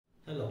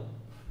Hello,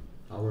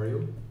 how are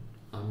you?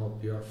 I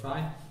hope you are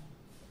fine.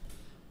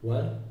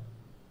 Well,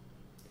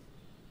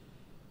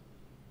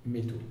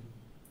 me too.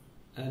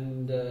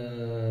 And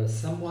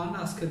someone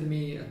asked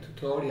me a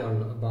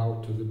tutorial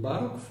about the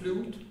baroque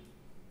flute.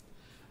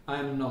 I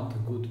am not a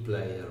good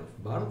player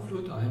of baroque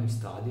flute. I am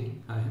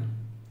studying. I am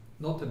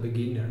not a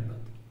beginner,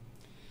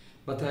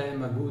 but I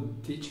am a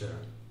good teacher.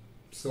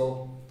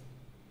 So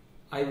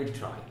I will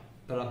try.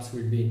 Perhaps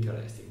will be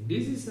interesting.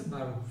 This is a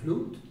baroque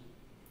flute.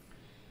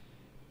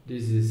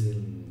 This is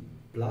in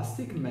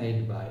plastic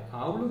made by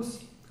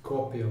Aulos,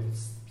 copy of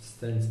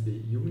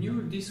Stensby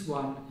Junior. This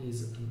one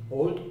is an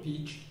old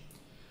pitch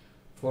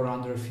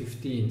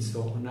 415,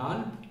 so an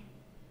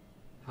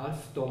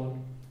half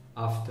tone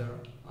after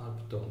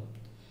half tone,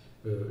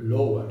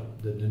 lower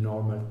than the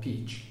normal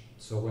pitch.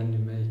 So when you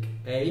make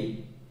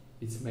A,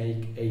 it's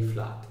make A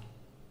flat.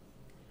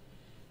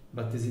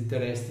 But it's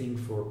interesting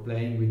for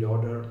playing with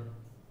other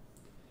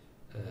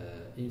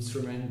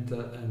instrument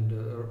and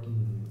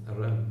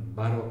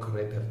baroque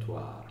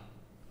repertoire.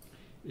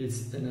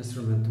 It's an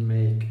instrument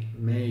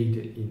made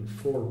in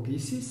 4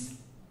 pieces.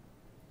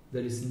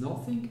 There is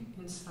nothing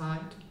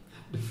inside.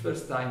 The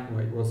first time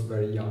I was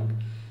very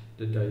young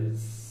that I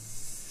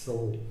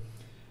saw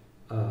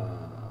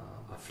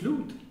a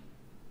flute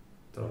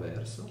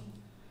traverso,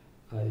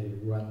 I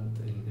went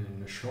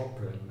in a shop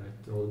and I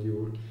told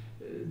you,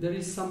 there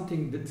is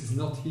something that is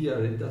not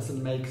here, it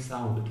doesn't make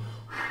sound.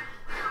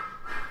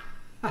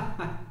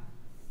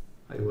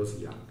 I was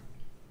young.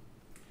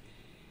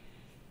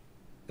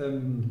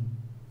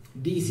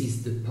 This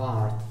is the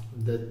part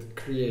that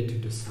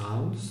created the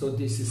sound, so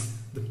this is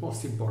the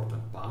most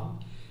important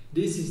part.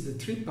 This is the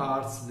 3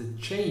 parts that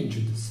change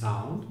the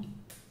sound.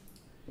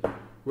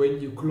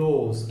 When you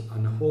close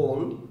a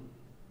hole,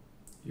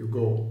 you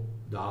go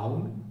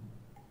down.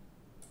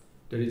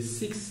 There is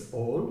 6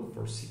 holes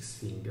for 6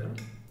 fingers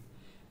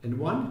and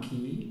 1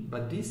 key,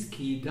 but this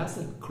key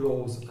doesn't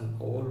close an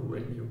hole.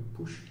 When you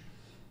push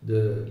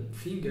the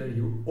finger,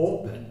 you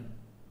open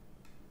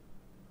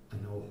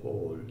an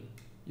hole.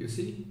 You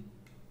see?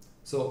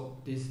 So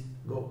this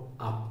go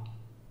up.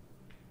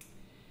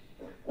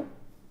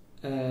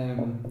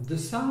 The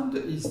sound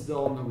is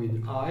done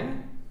with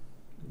air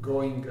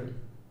going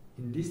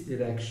in this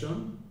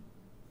direction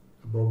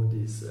above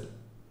this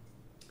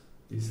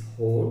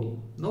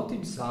hole, not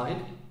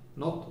inside,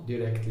 not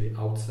directly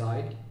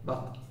outside,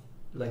 but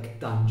like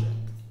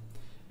tangent.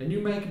 And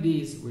you make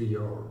this with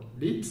your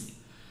lips.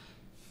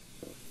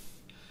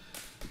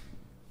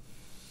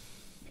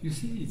 You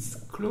see, it's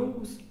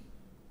close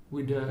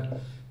with a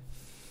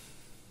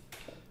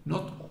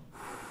not,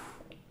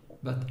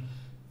 but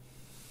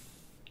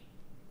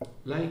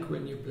like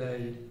when you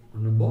play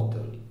on a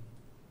bottle.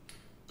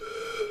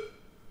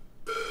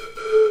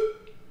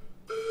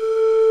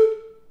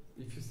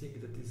 If you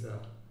think that is a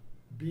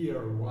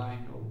beer,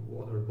 wine or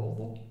water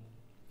bottle,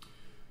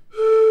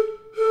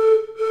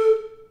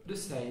 the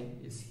same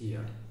is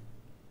here.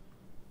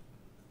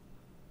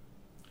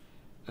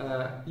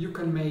 You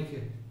can make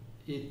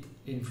it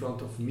in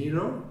front of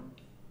mirror,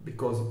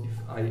 because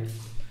if I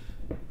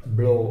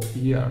blow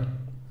here,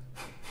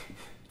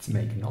 it's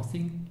make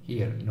nothing,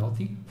 here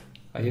nothing.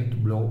 I have to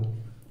blow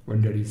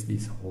when there is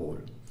this hole.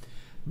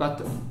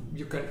 But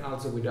you can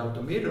also, without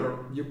a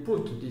mirror, you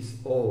put this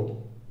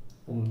hole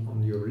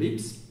on your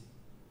lips.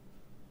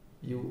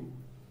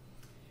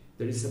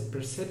 There is a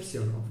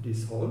perception of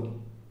this hole,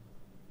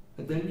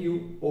 and then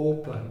you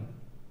open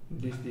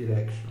this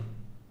direction.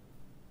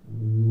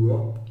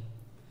 Whoop,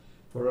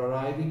 for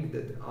arriving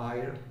that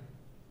air,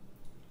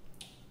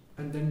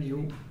 and then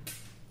you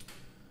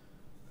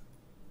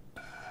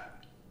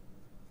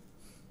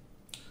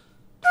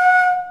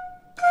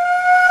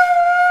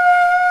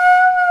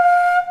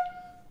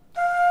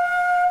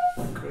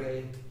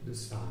create the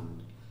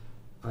sound.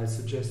 I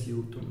suggest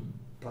you to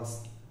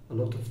pass a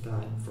lot of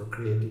time for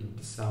creating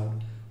the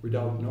sound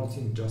without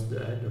noting just the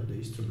head of the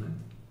instrument.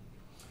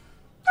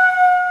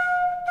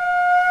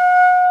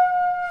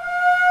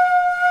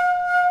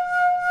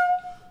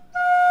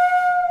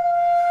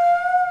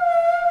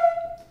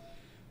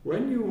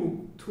 When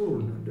you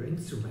turn the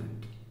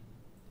instrument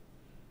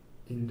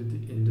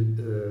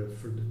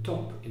for the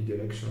top in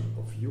direction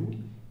of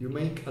you, you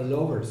make a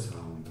lower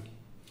sound.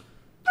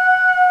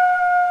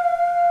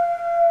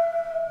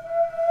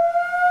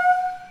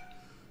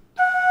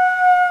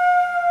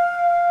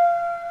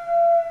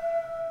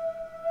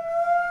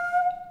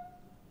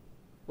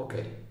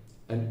 Okay,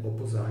 and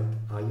opposite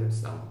higher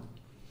sound.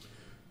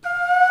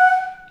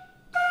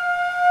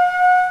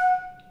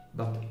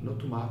 But not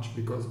too much,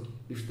 because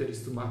if there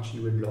is too much,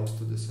 you will lose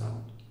the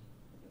sound.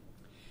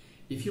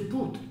 If you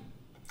put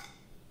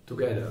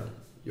together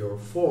your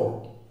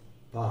 4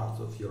 parts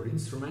of your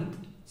instrument,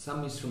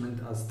 some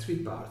instrument has 3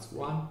 parts,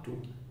 1,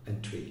 2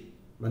 and 3,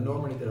 but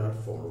normally there are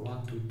 4,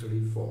 1, 2,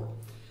 3, 4.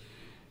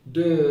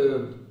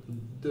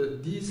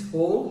 This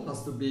hole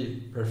has to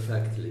be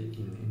perfectly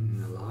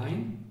in a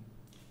line.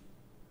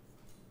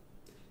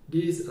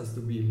 This has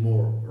to be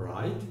more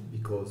right,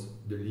 because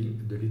the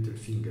little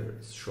finger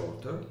is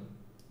shorter.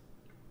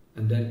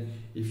 And then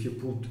if you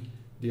put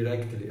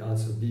directly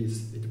also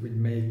this, it will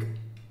make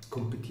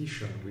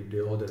competition with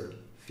the other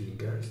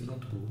finger. It's not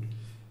good.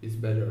 It's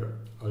better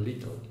a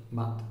little,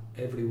 but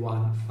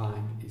everyone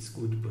find its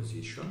good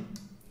position.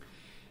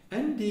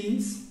 And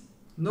this,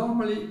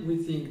 normally we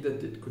think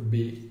that it could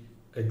be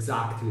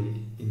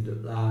exactly in the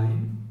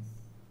line.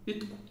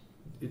 It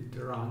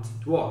runs,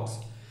 it works.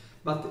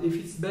 But if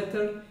it's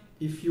better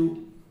if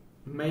you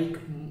make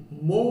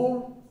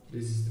more,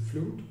 this is the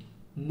flute,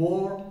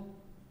 more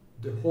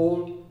the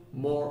whole,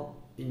 more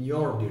in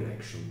your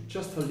direction,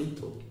 just a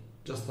little,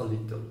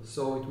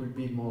 so it will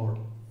be more.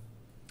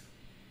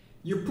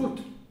 You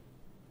put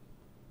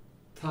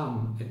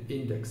thumb and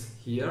index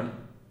here,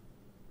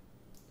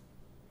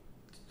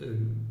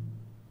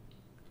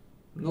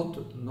 not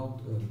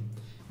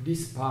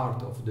this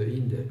part of the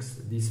index,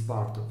 this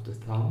part of the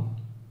thumb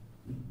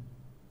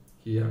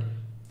here.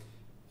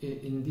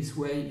 In this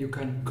way you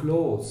can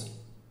close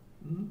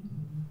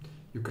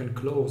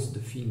the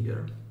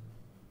finger.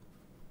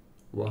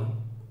 1,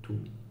 2,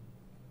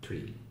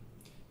 3.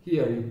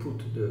 Here you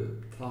put the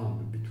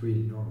thumb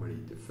between normally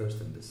the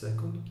first and the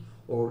second,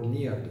 or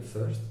near the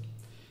first,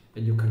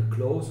 and you can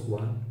close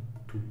 1,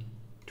 2,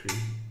 3,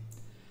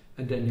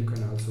 and then you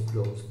can also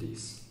close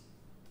this.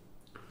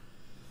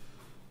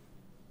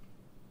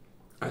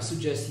 I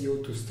suggest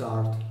you to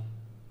start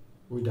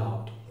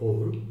without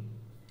hole,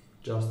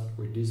 just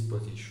with this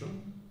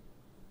position.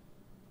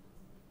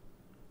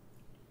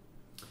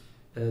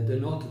 The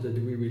note that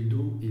we will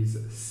do is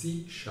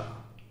C sharp.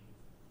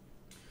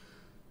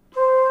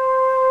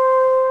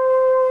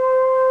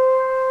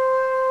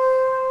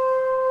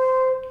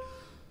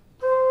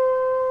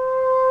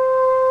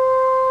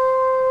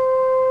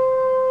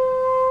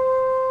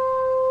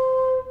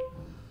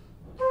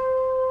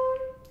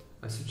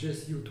 I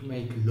suggest you to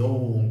make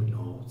long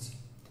notes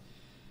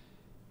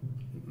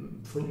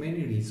for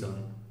many reasons.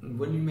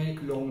 When you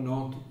make long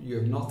note, you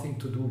have nothing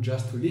to do,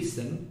 just to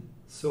listen,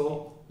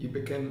 so you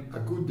become a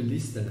good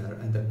listener,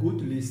 and a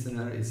good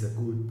listener is a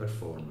good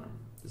performer,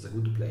 is a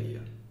good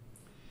player.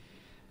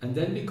 And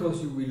then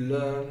because you will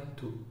learn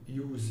to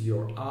use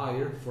your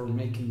ear for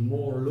making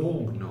more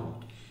long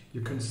note,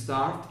 you can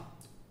start,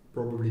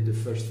 probably the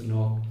first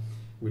note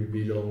will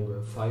be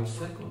long 5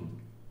 seconds.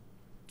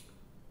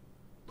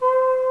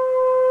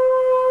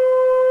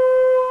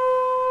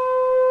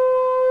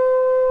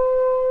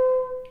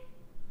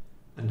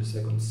 And the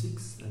second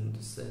 6, and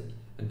the 7,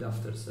 and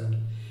after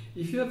 7.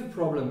 If you have a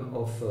problem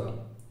of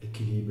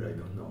equilibrium, I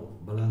don't know,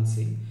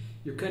 balancing,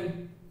 you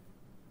can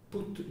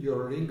put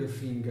your ring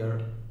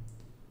finger,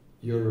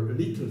 your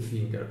little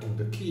finger on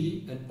the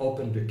key and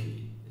open the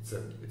key.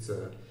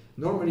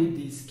 Normally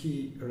this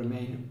key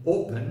remain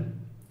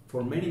open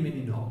for many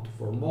notes.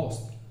 For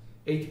most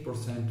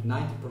 80%,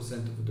 90%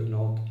 of the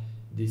note,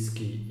 this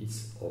key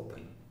is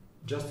open,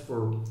 just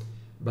for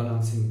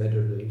balancing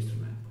better the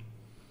instrument.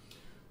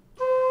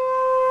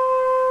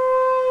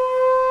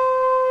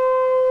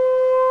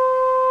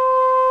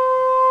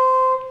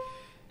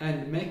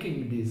 And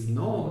making this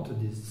note,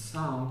 this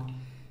sound,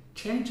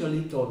 change a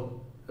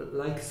little,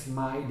 like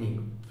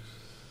smiling,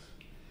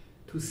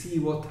 to see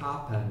what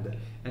happened,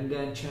 and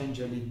then change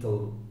a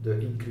little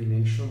the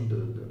inclination,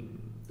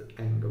 the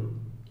angle,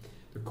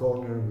 the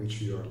corner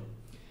which you're,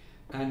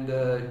 and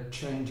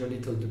change a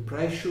little the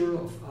pressure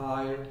of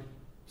air.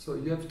 So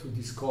you have to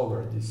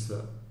discover this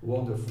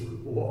wonderful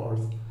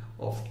world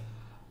of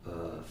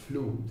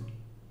flute.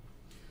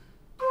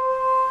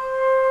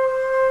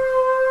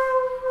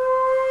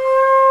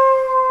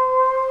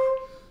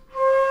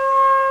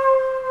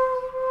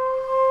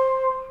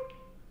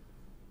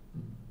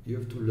 You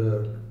have to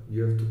learn,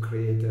 you have to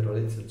create a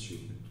relationship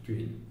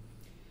between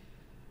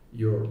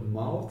your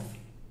mouth,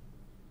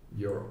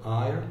 your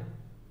ear,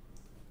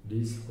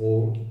 this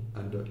whole,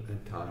 and the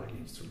entire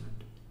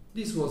instrument.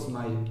 This was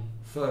my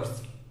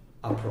first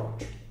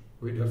approach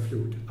with a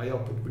flute. I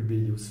hope it will be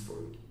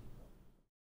useful.